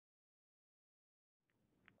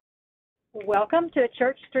Welcome to the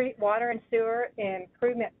Church Street Water and Sewer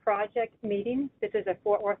Improvement Project meeting. This is a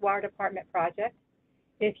Fort Worth Water Department project.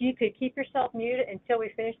 If you could keep yourself muted until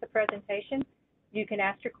we finish the presentation, you can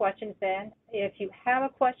ask your questions then. If you have a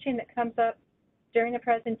question that comes up during the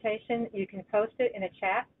presentation, you can post it in a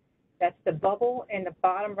chat. That's the bubble in the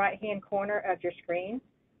bottom right-hand corner of your screen.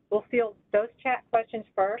 We'll field those chat questions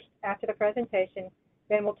first after the presentation,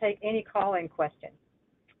 then we'll take any call-in questions.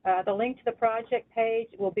 The link to the project page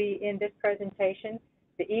will be in this presentation.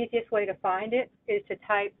 The easiest way to find it is to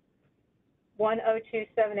type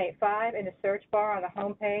 102785 in the search bar on the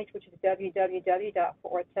home page, which is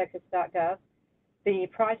www.fortworthtexas.gov. The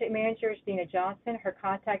project manager is Dina Johnson. Her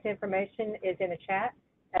contact information is in the chat,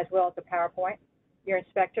 as well as the PowerPoint. Your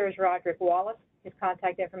inspector is Roderick Wallace. His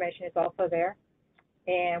contact information is also there.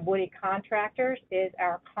 And Woody Contractors is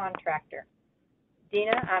our contractor.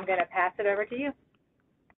 Dina, I'm going to pass it over to you.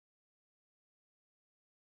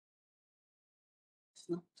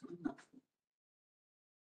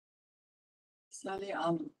 Sally,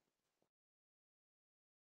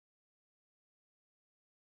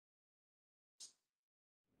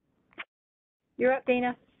 You're up,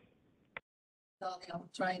 Dina. Sally, I'm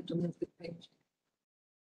trying to move the page.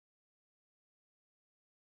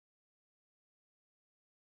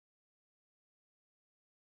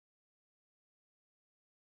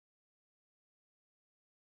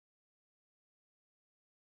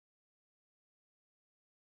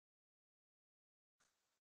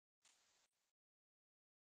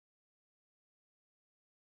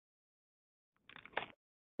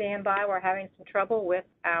 Stand by. We're having some trouble with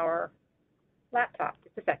our laptop.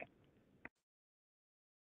 Just a second.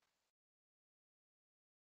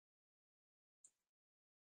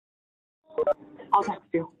 I'll text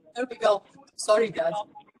you. There we go. Sorry, guys.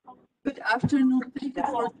 Good afternoon. Thank you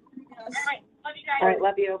for joining us. All right,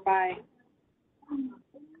 love you. Bye. Can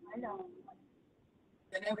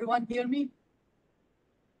everyone hear me?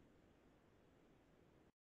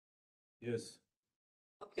 Yes.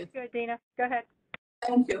 Okay. Good, Dina. Go ahead.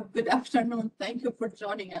 Thank you. Good afternoon. Thank you for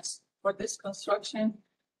joining us for this construction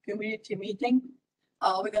community meeting.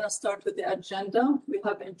 We're going to start with the agenda. We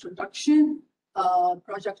have introduction,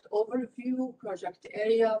 project overview, project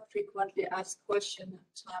area, frequently asked question,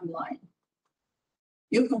 timeline.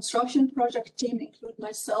 Your construction project team include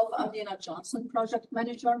myself, I'm Dina Johnson, project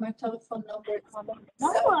manager. My telephone number is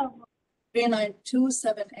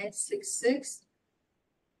 392-7866.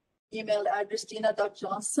 Email address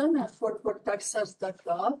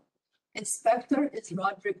dina.johnson@fortworthtexas.gov. Inspector is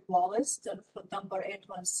Roderick Wallace, telephone number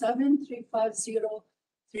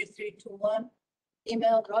 817-350-3321.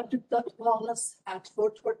 Email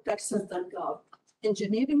roderick.wallace@fortworthtexas.gov.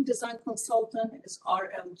 Engineering design consultant is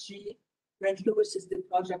RLG. Brent Lewis is the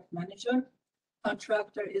project manager.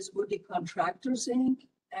 Contractor is Woody Contractors, Inc.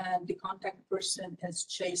 And the contact person is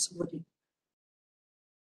Chase Woody.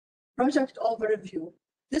 Project overview.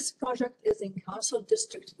 This project is in Council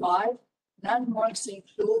District 5. Landmarks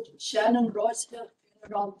include Shannon Rosehill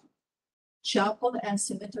Funeral Chapel and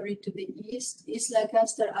Cemetery to the east, East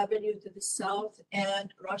Lancaster Avenue to the south,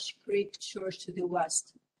 and Rush Creek Church to the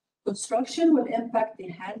west. Construction will impact the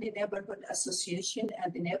Handy Neighborhood Association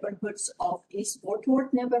and the neighborhoods of East Fort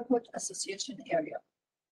Worth Neighborhood Association area.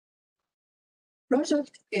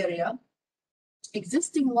 Project area.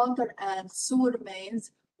 Existing water and sewer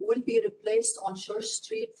mains will be replaced on Church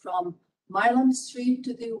Street from Milam Street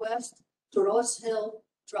to the west to Rose Hill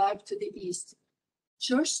Drive to the east.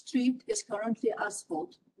 Church Street is currently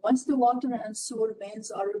asphalt. Once the water and sewer mains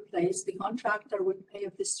are replaced, the contractor will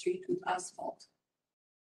pave the street with asphalt.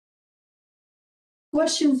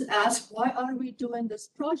 Questions asked, why are we doing this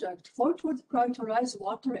project? Fort Worth prioritized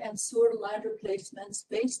water and sewer line replacements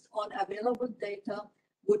based on available data,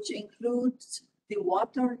 which includes the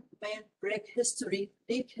water main break history,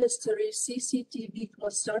 leak history, CCTV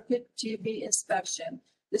closed circuit TV inspection.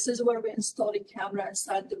 This is where we install a camera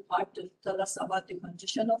inside the pipe to tell us about the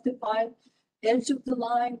condition of the pipe, edge of the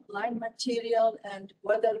line, line material, and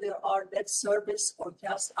whether there are lead service or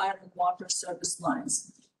cast iron water service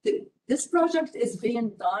lines. This project is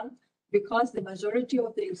being done because the majority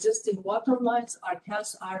of the existing water lines are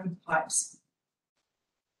cast iron pipes.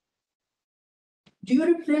 Do you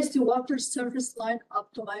replace the water service line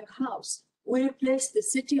up to my house? We replace the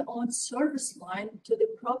city-owned service line to the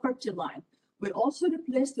property line. We also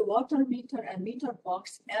replace the water meter and meter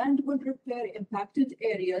box and will repair impacted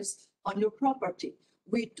areas on your property.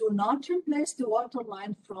 We do not replace the water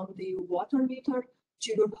line from the water meter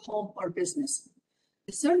to your home or business.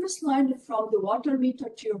 The service line from the water meter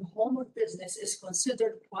to your home or business is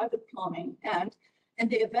considered private plumbing, and in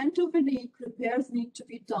the event of a leak, repairs need to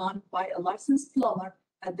be done by a licensed plumber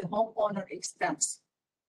at the homeowner expense.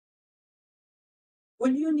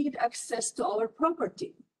 Will you need access to our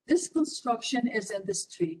property? This construction is in the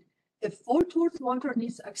street. If Fort Worth Water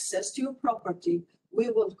needs access to your property, we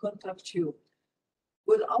will contact you.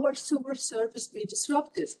 Will our sewer service be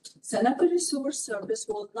disrupted? Sanitary sewer service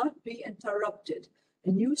will not be interrupted.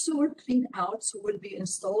 New sewer clean-outs will be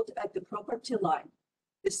installed at the property line.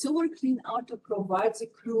 The sewer clean-out provides the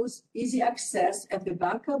crews easy access if the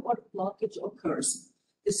backup or blockage occurs.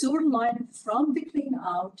 The sewer line from the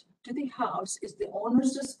clean-out to the house is the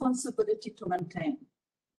owner's responsibility to maintain.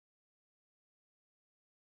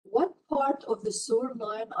 What part of the sewer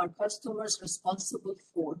line are customers responsible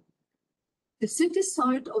for? The city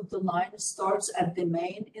side of the line starts at the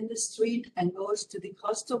main in the street and goes to the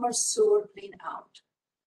customer sewer clean-out.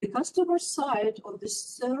 The customer side of the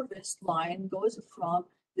service line goes from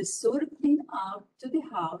the sewer clean-out to the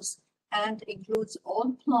house and includes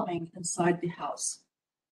all plumbing inside the house.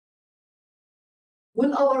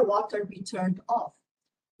 Will our water be turned off?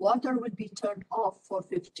 Water will be turned off for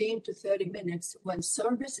 15 to 30 minutes when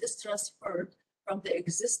service is transferred from the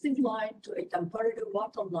existing line to a temporary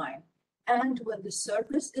water line, and when the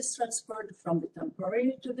service is transferred from the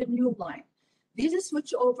temporary to the new line. These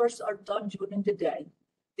switchovers are done during the day.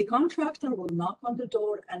 The contractor will knock on the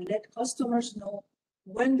door and let customers know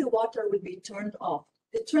when the water will be turned off.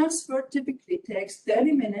 The transfer typically takes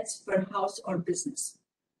 30 minutes per house or business.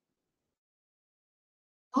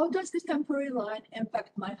 How does the temporary line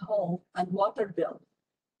impact my home and water bill?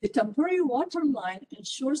 The temporary water line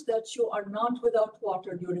ensures that you are not without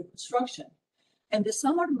water during construction. In the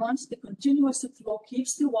summer months, the continuous flow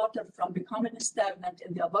keeps the water from becoming stagnant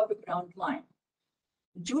in the above ground line.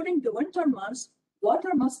 During the winter months,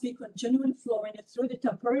 water must be continually flowing through the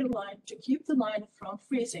temporary line to keep the line from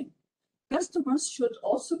freezing. Customers should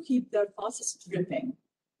also keep their faucets dripping.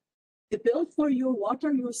 The bill for your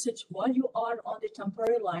water usage while you are on the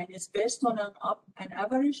temporary line is based on an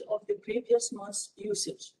average of the previous month's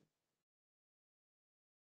usage.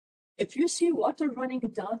 If you see water running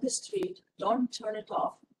down the street, don't turn it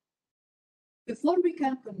off. Before we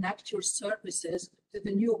can connect your services to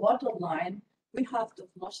the new water line, we have to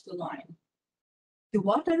flush the line. The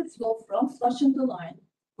water flow from flushing the line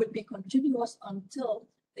will be continuous until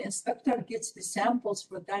the inspector gets the samples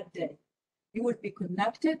for that day. You will be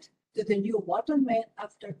connected to the new water main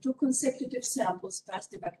after 2 consecutive samples pass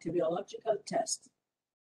the bacteriological test.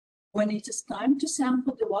 When it is time to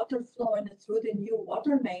sample the water flowing through the new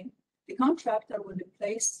water main, the contractor will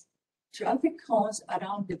place traffic cones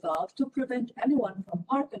around the valve to prevent anyone from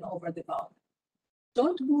parking over the valve.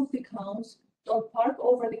 Don't move the cones, don't park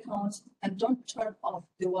over the cones, and don't turn off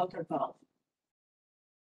the water valve.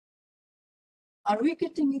 Are we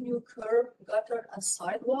getting a new curb, gutter, and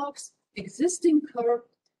sidewalks? Existing curb,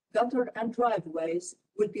 gutter, and driveways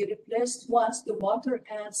will be replaced once the water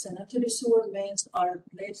and sanitary sewer mains are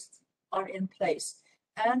in place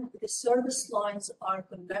and the service lines are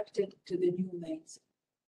connected to the new mains.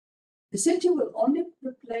 The city will only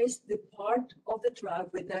replace the part of the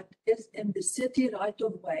driveway that is in the city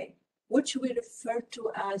right-of-way, which we refer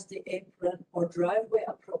to as the apron or driveway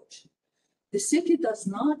approach. The city does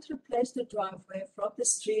not replace the driveway from the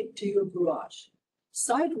street to your garage.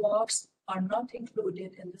 Sidewalks are not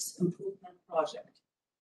included in this improvement project.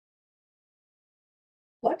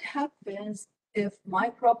 What happens if my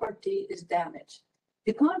property is damaged?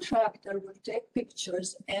 The contractor will take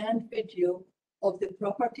pictures and video of the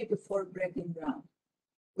property before breaking ground.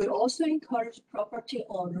 We also encourage property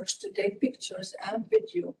owners to take pictures and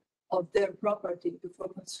video of their property before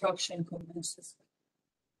construction commences.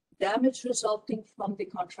 Damage resulting from the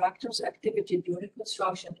contractor's activity during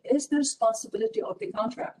construction is the responsibility of the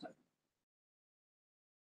contractor.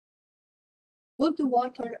 Will the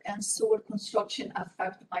water and sewer construction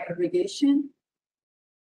affect my irrigation?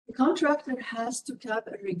 The contractor has to cap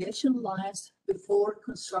irrigation lines before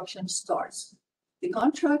construction starts. The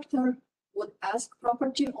contractor would ask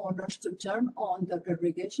property owners to turn on the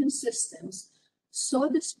irrigation systems so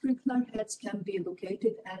the sprinkler heads can be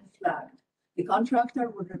located and flagged. The contractor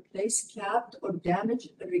would replace capped or damaged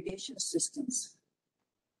irrigation systems.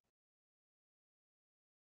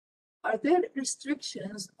 Are there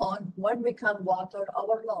restrictions on when we can water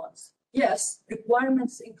our lawns? Yes,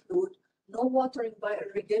 requirements include no watering by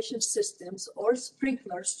irrigation systems or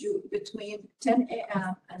sprinklers due between 10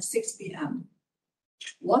 a.m. and 6 p.m.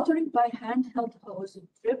 Watering by handheld hose,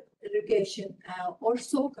 drip irrigation, or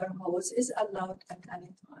soaker hose is allowed at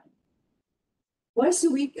any time. Twice a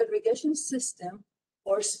week irrigation system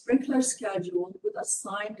or sprinkler schedule with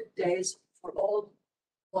assigned days for all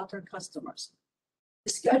water customers.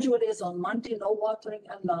 The schedule is on Monday, no watering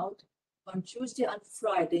allowed. On Tuesday and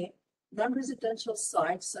Friday, non-residential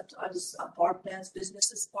sites such as apartments,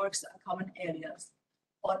 businesses, parks, and common areas.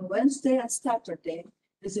 On Wednesday and Saturday,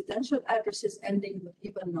 residential addresses ending with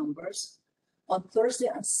even numbers. On Thursday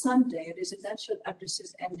and Sunday, residential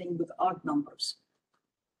addresses ending with odd numbers.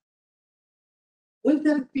 Will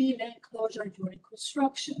there be lane closure during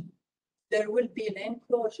construction? There will be lane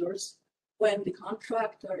closures when the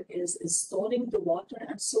contractor is installing the water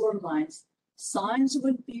and sewer lines. Signs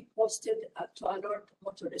will be posted to alert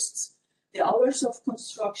motorists. The hours of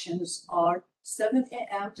constructions are 7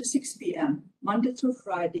 a.m. to 6 p.m., Monday through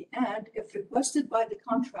Friday, and if requested by the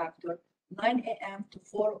contractor, 9 a.m. to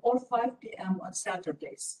 4 or 5 p.m. on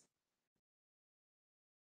Saturdays.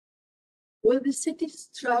 Will the city's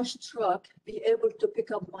trash truck be able to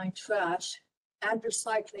pick up my trash and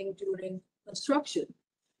recycling during construction?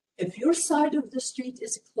 If your side of the street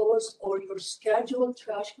is closed or your scheduled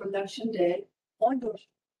trash collection day on your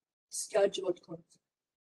scheduled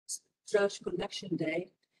trash collection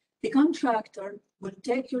day, the contractor will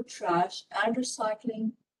take your trash and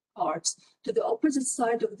recycling carts to the opposite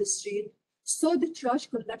side of the street so the trash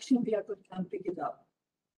collection vehicle can pick it up.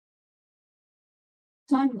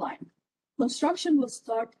 Timeline. Construction will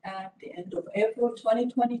start at the end of April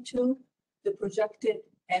 2022. The projected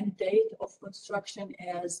end date of construction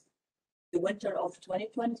is the winter of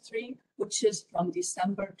 2023, which is from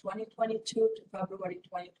December 2022 to February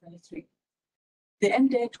 2023. The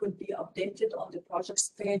end date will be updated on the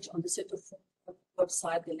project's page on the city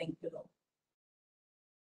website, the link below.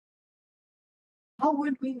 How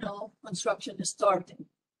will we know construction is starting?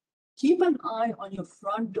 Keep an eye on your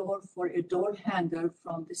front door for a door hanger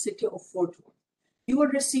from the city of Fort Worth. You will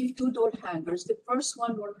receive 2 door hangers. The first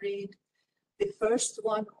one will read, the first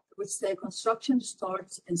one would say construction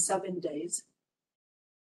starts in 7 days.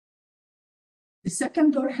 The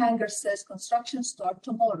second door hanger says construction start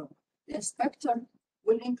tomorrow. The inspector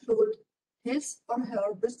will include his or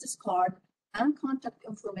her business card and contact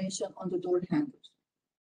information on the door hangers.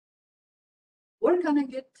 Where can I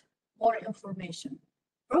get more information?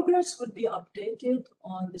 Progress will be updated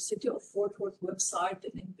on the City of Fort Worth website,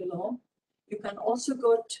 the link below. You can also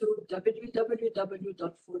go to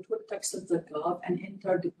www.fortworthtexas.gov and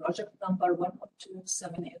enter the project number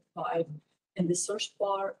 102785 in the search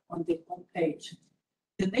bar on the home page.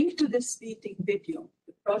 The link to this meeting video,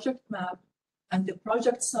 the project map, and the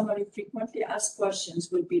project summary frequently asked questions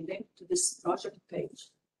will be linked to this project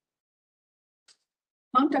page.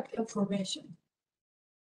 Contact information.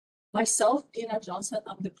 Myself, Dina Johnson,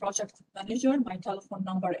 I'm the project manager. My telephone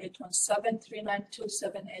number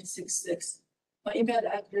 817-392-7866. My email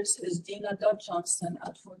address is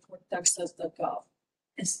dina.johnson@fortworthtexas.gov.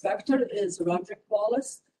 Inspector is Roderick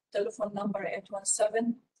Wallace. Telephone number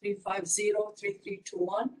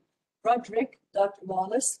 817-350-3321.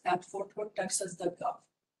 Roderick.wallace@fortworthtexas.gov.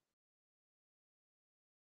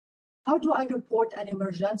 How do I report an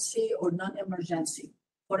emergency or non-emergency?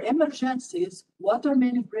 For emergencies, water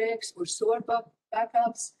main breaks or sewer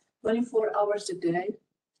backups 24 hours a day,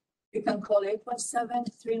 you can call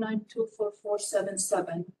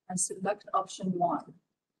 817-392-4477 and select option 1.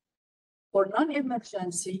 For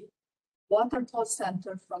non-emergency, water call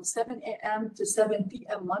center from 7 a.m. to 7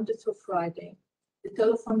 p.m. Monday through Friday. The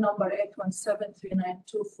telephone number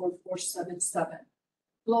 817-392-4477.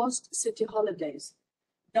 Closed city holidays.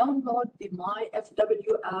 Download the My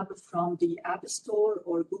FW app from the App Store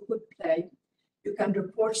or Google Play. You can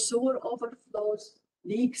report sewer overflows,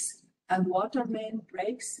 leaks, and water main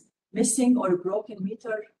breaks, missing or broken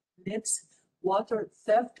meter lids, water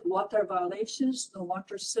theft, water violations, no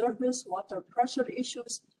water service, water pressure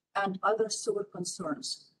issues, and other sewer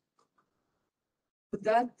concerns. With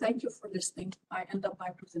that, thank you for listening. I end up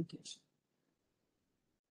my presentation.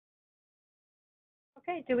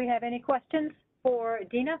 Okay, do we have any questions for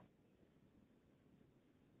Dina?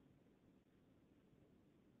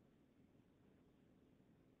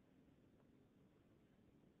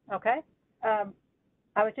 Okay.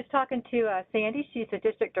 I was just talking to Sandy. She's the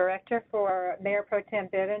district director for Mayor Pro Tem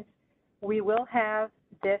Bivens. We will have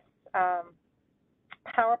this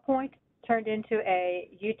PowerPoint turned into a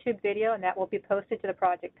YouTube video, and that will be posted to the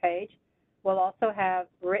project page. We'll also have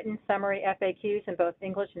written summary FAQs in both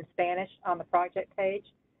English and Spanish on the project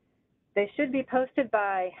page. They should be posted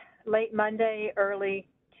by late Monday, early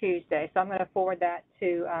Tuesday. So I'm going to forward that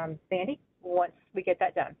to Sandy once we get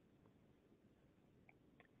that done.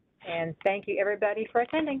 And thank you, everybody, for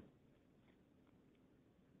attending.